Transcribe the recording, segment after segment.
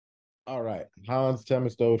All right. Hans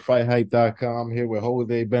Themistode, FightHype.com here with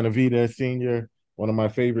Jose Benavidez Sr., one of my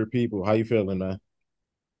favorite people. How you feeling, man?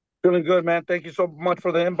 Feeling good, man. Thank you so much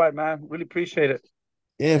for the invite, man. Really appreciate it.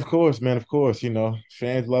 Yeah, of course, man. Of course.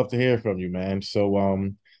 Fans love to hear from you, man. So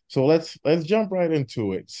let's jump right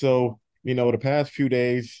into it. So, the past few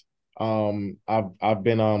days, I've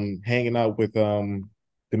been hanging out with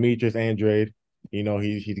Demetrius Andrade.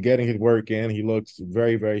 He's getting his work in. He looks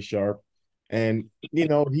very, very sharp. And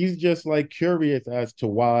he's just like curious as to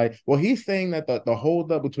why. Well, he's saying that the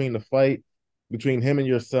holdup between the fight between him and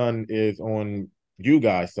your son is on you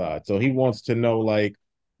guys' side. So he wants to know like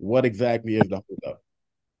what exactly is the holdup.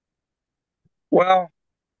 Well,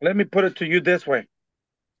 let me put it to you this way.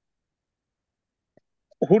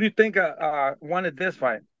 Who do you think wanted this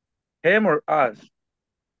fight? Him or us?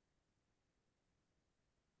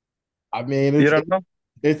 I mean, You it's don't know?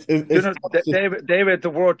 You it's know, tough to, David, the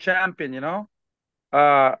world champion, you know?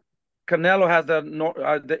 Uh, Canelo has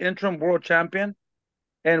the interim world champion,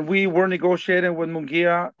 and we were negotiating with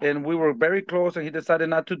Munguia, and we were very close, and he decided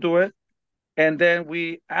not to do it. And then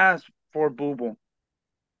we asked for Boo Boo.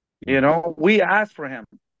 We asked for him.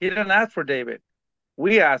 He didn't ask for David.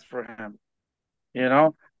 We asked for him. you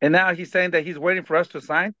know. And now he's saying that he's waiting for us to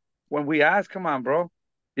sign. When we ask, come on, bro.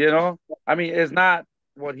 You know, I mean, it's not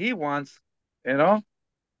what he wants, you know.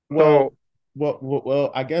 well,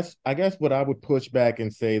 So I guess what I would push back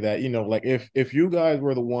and say that like if you guys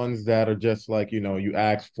were the ones that are just like you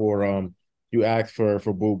asked for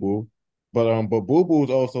Boo Boo, but Boo Boo is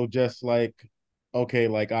also just like okay,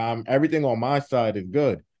 like everything on my side is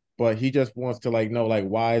good, but he just wants to like know like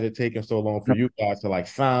why is it taking so long for you guys to like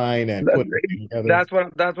sign and put it together.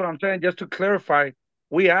 that's what I'm saying. Just to clarify,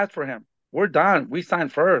 we asked for him. We're done. We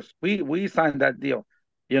signed first. We signed that deal,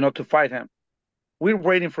 to fight him. We're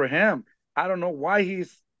waiting for him. I don't know why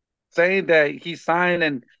he's saying that he signed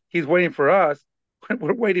and he's waiting for us.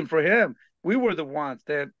 We're waiting for him. We were the ones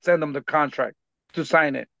that sent him the contract to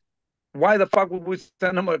sign it. Why the fuck would we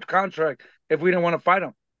send him a contract if we didn't want to fight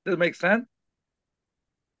him? Does it make sense?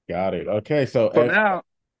 Got it. Okay, so So as now,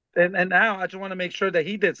 and now I just want to make sure that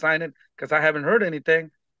he did sign it because I haven't heard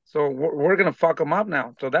anything. So we're gonna fuck him up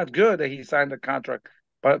now. So that's good that he signed the contract.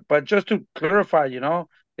 But just to clarify,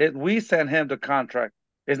 we sent him the contract.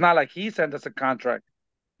 It's not like he sent us a contract.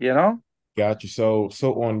 You know, got you. So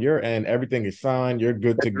on your end, everything is signed. You're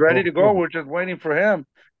good to it's ready go. to go. We're just waiting for him.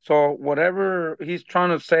 So whatever he's trying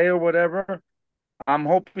to say or whatever, I'm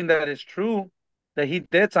hoping that it's true that he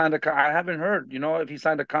did sign I haven't heard, if he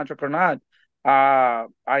signed a contract or not. I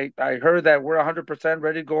heard that we're 100%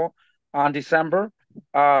 ready to go on December.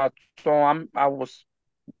 Uh, so I was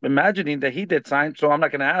imagining that he did sign. So I'm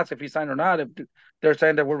not going to ask if he signed or not. If they're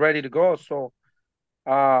saying that we're ready to go, so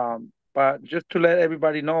but just to let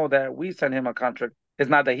everybody know that we sent him a contract. It's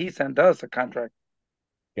not that he sent us a contract.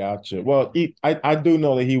 Gotcha. Well, I do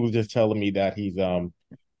know that he was just telling me that he's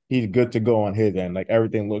good to go on his end. Like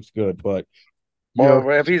everything looks good, but you're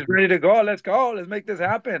Well, if he's ready to go, let's go. Let's make this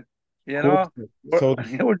happen. You cool. know, we're, So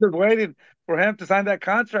we're just waiting for him to sign that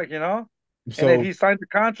contract. And if so he signed the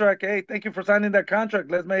contract, hey, thank you for signing that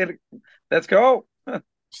contract. Let's go.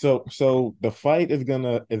 so the fight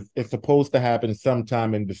is supposed to happen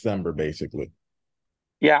sometime in December, basically.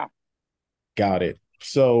 Yeah. Got it.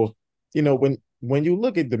 So, when you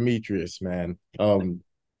look at Demetrius, man,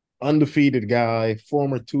 undefeated guy,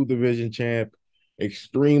 former two division champ,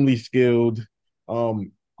 extremely skilled.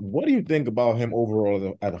 What do you think about him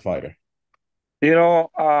overall as a fighter?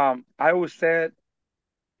 I always said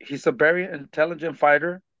he's a very intelligent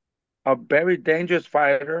fighter, a very dangerous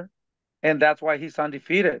fighter, and that's why he's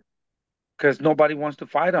undefeated because nobody wants to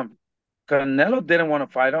fight him. Canelo didn't want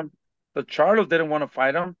to fight him. The Charlos didn't want to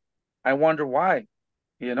fight him. I wonder why.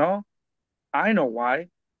 You know, I know why.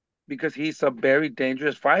 Because he's a very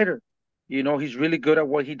dangerous fighter. He's really good at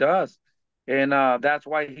what he does, and that's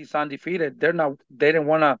why he's undefeated. They didn't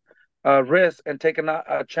want to risk and take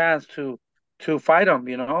a chance to fight him.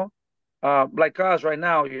 Like us right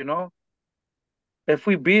now. If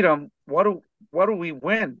we beat him, what do we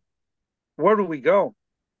win? Where do we go?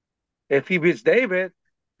 If he beats David,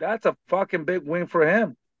 that's a fucking big win for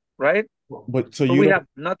him, right? But so So we have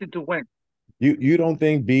nothing to win. you don't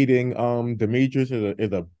think beating Demetrius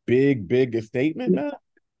is a big statement, man?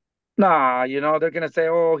 Nah, they're gonna say,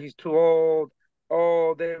 "Oh, he's too old.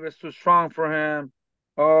 Oh, David's too strong for him.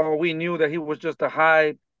 Oh, we knew that he was just a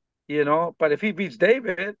hype." But if he beats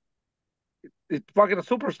David, he's fucking a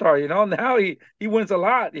superstar. Now he wins a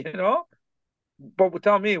lot. But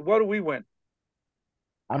tell me, what do we win?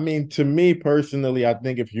 I mean, to me personally, I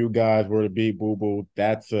think if you guys were to beat Boo Boo,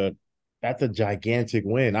 that's a that's a gigantic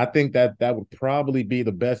win. I think that that would probably be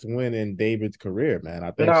the best win in David's career, man.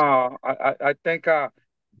 I think so. No, I think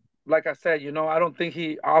like I said, I don't think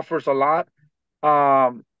he offers a lot.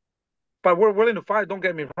 Um, but we're willing to fight. Don't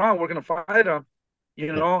get me wrong, we're gonna fight him, you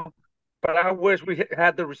Yeah, know. But I wish we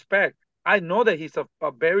had the respect. I know that he's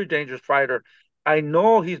a very dangerous fighter. I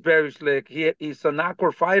know he's very slick. He's a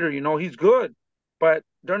knockout fighter. He's good, but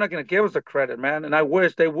they're not gonna give us the credit, man. And I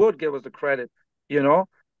wish they would give us the credit, you know,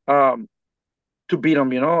 um, to beat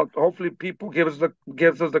him. Hopefully people gives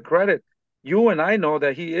us the credit. You and I know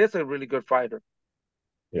that he is a really good fighter.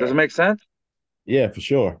 Does yeah, it make sense? yeah, for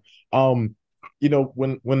sure. Um,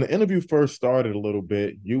 when the interview first started a little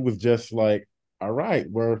bit, you was just like, all right,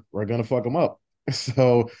 we're gonna fuck him up.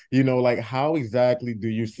 So, like how exactly do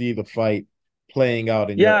you see the fight playing out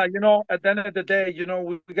in your Yeah, at the end of the day,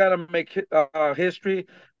 we got to make history.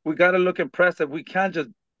 We got to look impressive. We can't just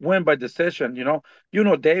win by decision.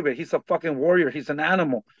 David, he's a fucking warrior. He's an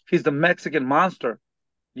animal. He's the Mexican monster.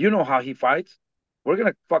 You know how he fights. We're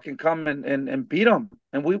gonna fucking come and beat him,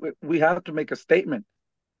 and we have to make a statement.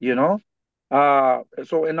 You know,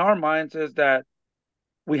 so in our minds is that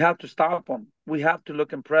we have to stop him. We have to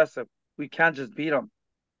look impressive. We can't just beat him.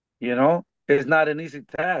 It's not an easy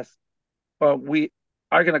task, but we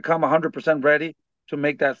are going to come 100% ready to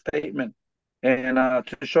make that statement and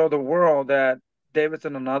to show the world that David's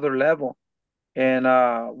in another level. And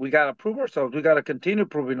we got to prove ourselves. We got to continue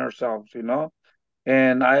proving ourselves.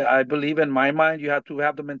 And I believe in my mind, you have to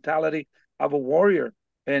have the mentality of a warrior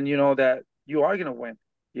and that you are going to win.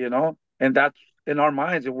 And that's in our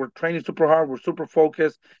minds. And we're training super hard. We're super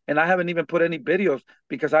focused. And I haven't even put any videos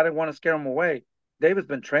because I didn't want to scare him away. David's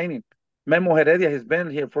been training. Memo Heredia has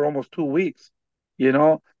been here for almost 2 weeks. You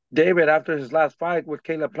know, David, after his last fight with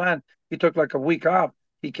Caleb Plant, he took like a week off.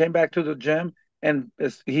 He came back to the gym and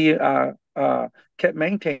he kept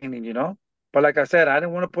maintaining. But like I said, I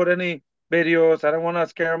didn't want to put any videos. I don't want to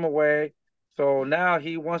scare him away. So now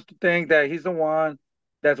he wants to think that he's the one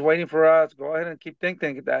that's waiting for us. Go ahead and keep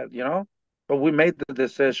thinking that. But we made the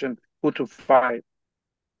decision who to fight.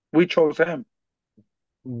 We chose him.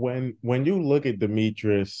 when you look at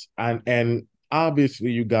Demetrius, and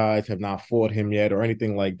obviously you guys have not fought him yet or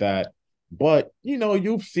anything like that, but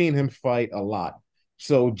you've seen him fight a lot.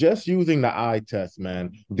 So just using the eye test,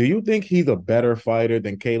 man, do you think he's a better fighter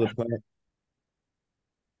than Caleb Plant?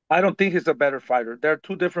 I don't think he's a better fighter. They're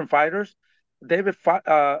two different fighters.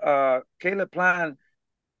 Caleb Plant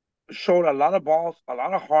showed a lot of balls, a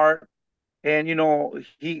lot of heart, and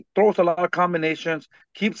he throws a lot of combinations,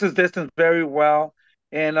 keeps his distance very well,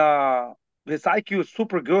 and his IQ is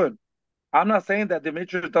super good. I'm not saying that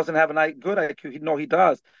Demetrius doesn't have good IQ. No, he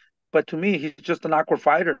does. But to me, he's just an awkward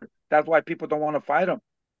fighter. That's why people don't want to fight him.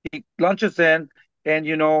 He lunges in,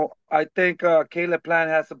 and I think Caleb Plant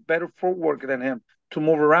has a better footwork than him to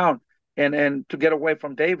move around and to get away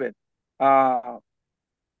from David. Uh,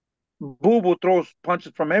 Boo Boo throws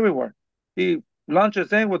punches from everywhere. He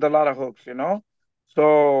launches in with a lot of hooks.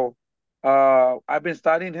 So I've been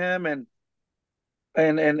studying him and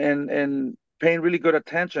paying really good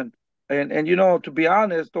attention. And to be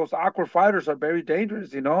honest, those awkward fighters are very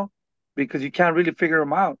dangerous, because you can't really figure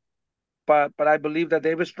them out. But I believe that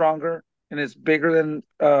David's stronger and is bigger than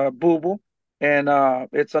Boo Boo, and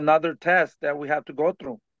it's another test that we have to go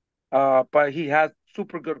through. But he has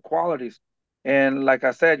super good qualities, and like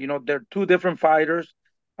I said, they're two different fighters,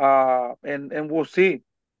 and we'll see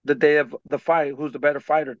the day of the fight who's the better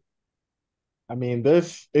fighter. I mean,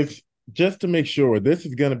 this is just to make sure this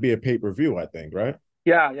is going to be a pay-per-view, I think, right?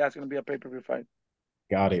 Yeah, yeah, it's gonna be a pay-per-view fight.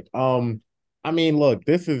 Got it. I mean, look,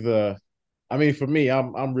 this is a I mean, for me,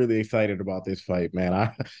 I'm really excited about this fight,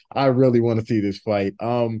 man. I really want to see this fight.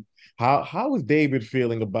 How is David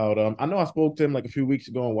feeling about I know I spoke to him like a few weeks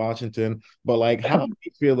ago in Washington, but like how is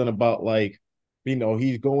he feeling about like, he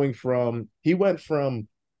went from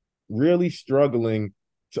really struggling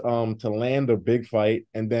to land a big fight,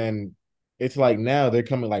 and then it's like now they're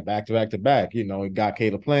coming like back to back to back. He got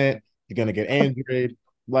Caleb Plant, he's gonna get Andrade.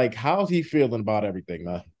 Like, how's he feeling about everything,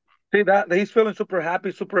 man? See that he's feeling super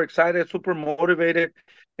happy, super excited, super motivated,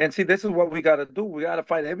 and see, this is what we got to do. We got to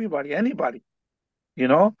fight everybody, anybody. You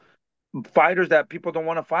know, Fighters that people don't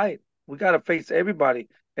want to fight. We got to face everybody,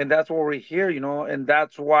 and that's why we're here. And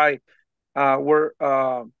that's why we're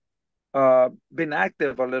been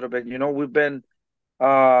active a little bit. We've been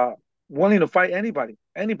uh, willing to fight anybody,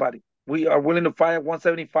 anybody. We are willing to fight at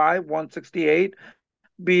 175, 168,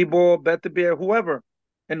 Bibo, Beterbiev, whoever,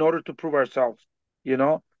 in order to prove ourselves. You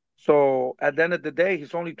know. So at the end of the day,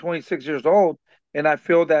 he's only 26 years old, and I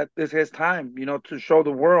feel that it's his time. To show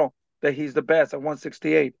the world that he's the best at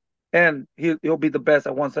 168. and he'll be the best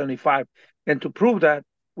at 175. And to prove that,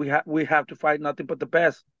 we have to fight nothing but the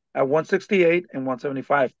best at 168 and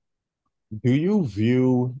 175. Do you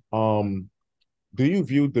view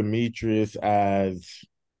Demetrius as,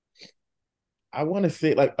 I want to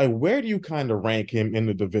say, like where do you kind of rank him in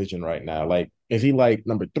the division right now? Like, is he like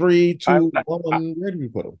number three, I, two, I one? Where do you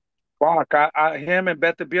put him? fuck, him and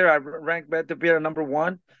Bet the Beer, I rank Bet the Beer at number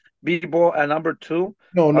one, B-Ball at number two.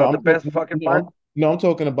 No, no, The best fucking fight. I'm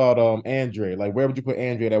talking about Andre. Like, where would you put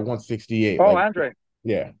Andre at 168? Oh, Like, Andre.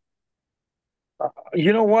 yeah.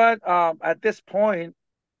 You know what? At this point,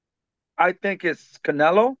 I think it's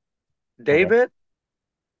Canelo, Okay. David,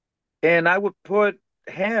 and I would put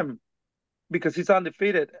him because he's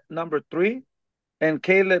undefeated number three, and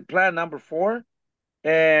Caleb Plant number four,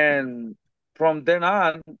 and from then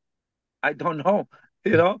on, I don't know,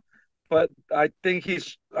 you know, but I think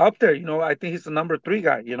he's up there. I think he's the number three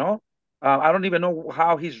guy. I don't even know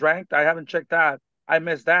how he's ranked. I haven't checked that. I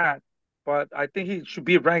missed that, but I think he should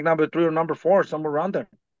be ranked number three or number four, somewhere around there.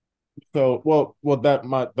 So,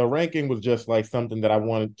 that the ranking was just like something that I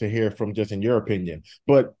wanted to hear from, just in your opinion.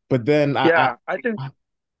 But then Yeah, I think.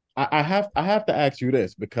 I have to ask you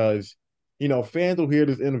this, because fans will hear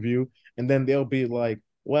this interview and then they'll be like,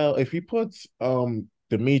 well, if he puts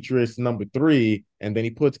Demetrius number three and then he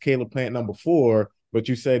puts Caleb Plant number four, but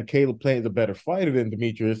you said Caleb Plant is a better fighter than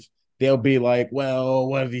Demetrius, they'll be like, well,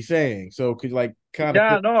 what is he saying? So could you like kind of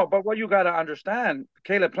Yeah, put. no, but what you got to understand,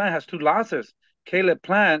 Caleb Plant has two losses. Caleb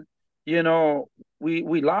Plant, you know,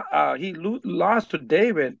 lost to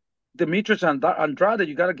David Demetrius Andrade.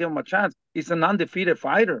 You got to give him a chance. He's an undefeated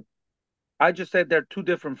fighter. I just said they're two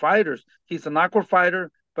different fighters. He's an awkward fighter,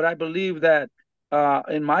 but I believe that,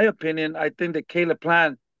 in my opinion, I think that Caleb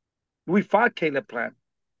Plant, we fought Caleb Plant.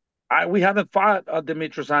 We haven't fought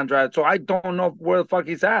Demetrius Andrade, so I don't know where the fuck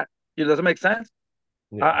he's at. It doesn't make sense.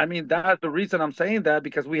 Yeah. I mean, that's the reason I'm saying that,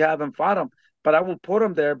 because we haven't fought him. But I will put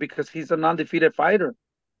him there because he's an undefeated fighter.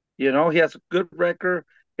 He has a good record,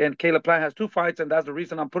 and Caleb Plant has two fights, and that's the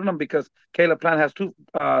reason I'm putting him, because Caleb Plant has two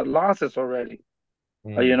losses already.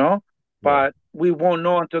 Uh, you Mm, know, yeah. but we won't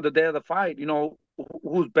know until the day of the fight.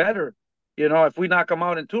 Who's better. If we knock him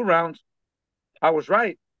out in 2 rounds, I was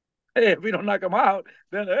right. Hey, if we don't knock him out,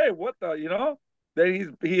 then hey, what the,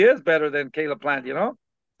 then he is better than Caleb Plant.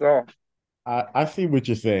 So. I see what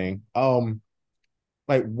you're saying.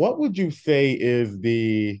 Like, what would you say is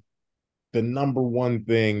the number one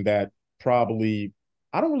thing that probably,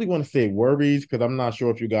 I don't really want to say worries, because I'm not sure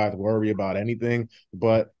if you guys worry about anything,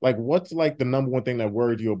 but like what's like the number one thing that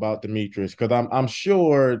worries you about Demetrius? Because I'm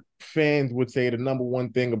sure fans would say the number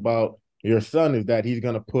one thing about your son is that he's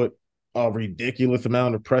gonna put a ridiculous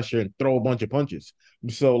amount of pressure and throw a bunch of punches.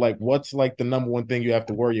 So like what's like the number one thing you have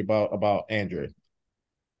to worry about Andrew?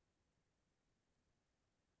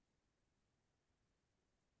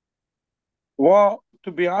 Well,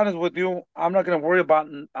 to be honest with you, I'm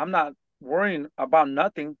not worrying about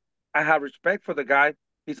nothing. I have respect for the guy.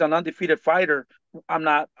 He's an undefeated fighter. I'm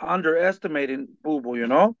not underestimating Boo Boo.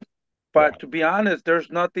 Yeah. But to be honest,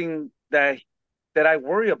 there's nothing that I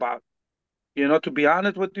worry about. To be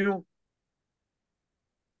honest with you,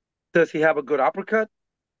 does he have a good uppercut?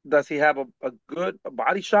 Does he have a good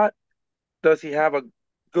body shot? Does he have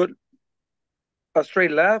good a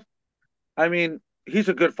straight left? I mean, he's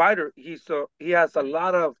a good fighter. He has a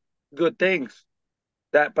lot of good things.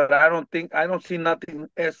 But I don't see nothing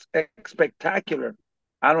as spectacular.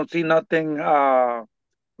 I don't see nothing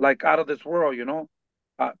like out of this world.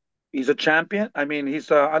 Uh, he's a champion. I mean,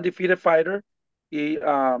 he's an undefeated fighter. He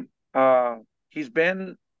um uh he's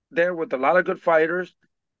been there with a lot of good fighters.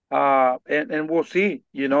 And we'll see,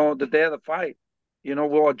 the day of the fight.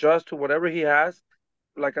 We'll adjust to whatever he has.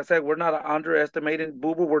 Like I said, we're not underestimating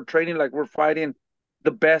Boo Boo. We're training like we're fighting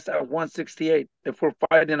the best at 168. If we're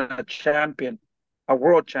fighting a champion, a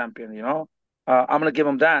world champion, I'm gonna give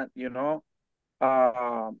him that,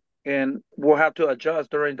 uh, and we'll have to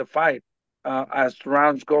adjust during the fight as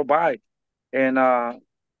rounds go by, and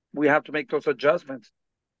we have to make those adjustments.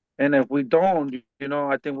 And if we don't,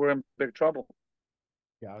 I think we're in big trouble.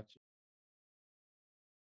 Gotcha.